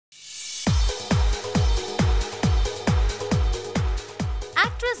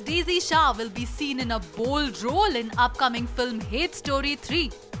Daisy Shah will be seen in a bold role in upcoming film Hate Story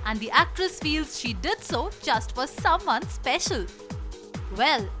 3, and the actress feels she did so just for someone special.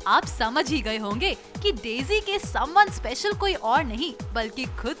 Well, आप समझ ही गए होंगे कि Daisy के someone special कोई और नहीं बल्कि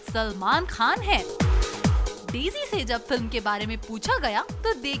खुद सलमान खान है। डेजी से जब फिल्म के बारे में पूछा गया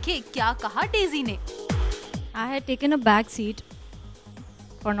तो देखिए क्या कहा डेजी ने। I had taken a back seat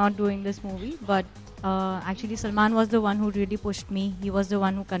for not doing this movie, but actually Salman was the one who really pushed me. He was the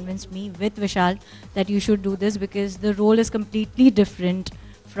one who convinced me with Vishal that you should do this because the role is completely different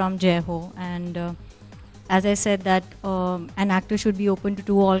from Jai Ho. And as I said that an actor should be open to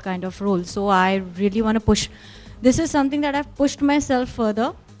do all kind of roles. So I really want to push. This is something that I've pushed myself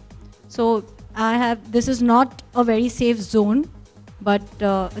further. So this is not a very safe zone, but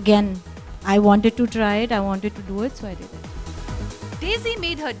again, I wanted to try it, I wanted to do it, so I did it. Daisy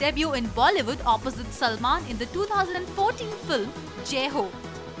made her debut in Bollywood opposite Salman in the 2014 film Jai Ho.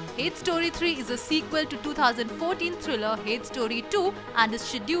 Hate Story 3 is a sequel to 2014 thriller Hate Story 2 and is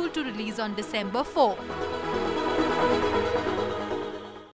scheduled to release on December 4.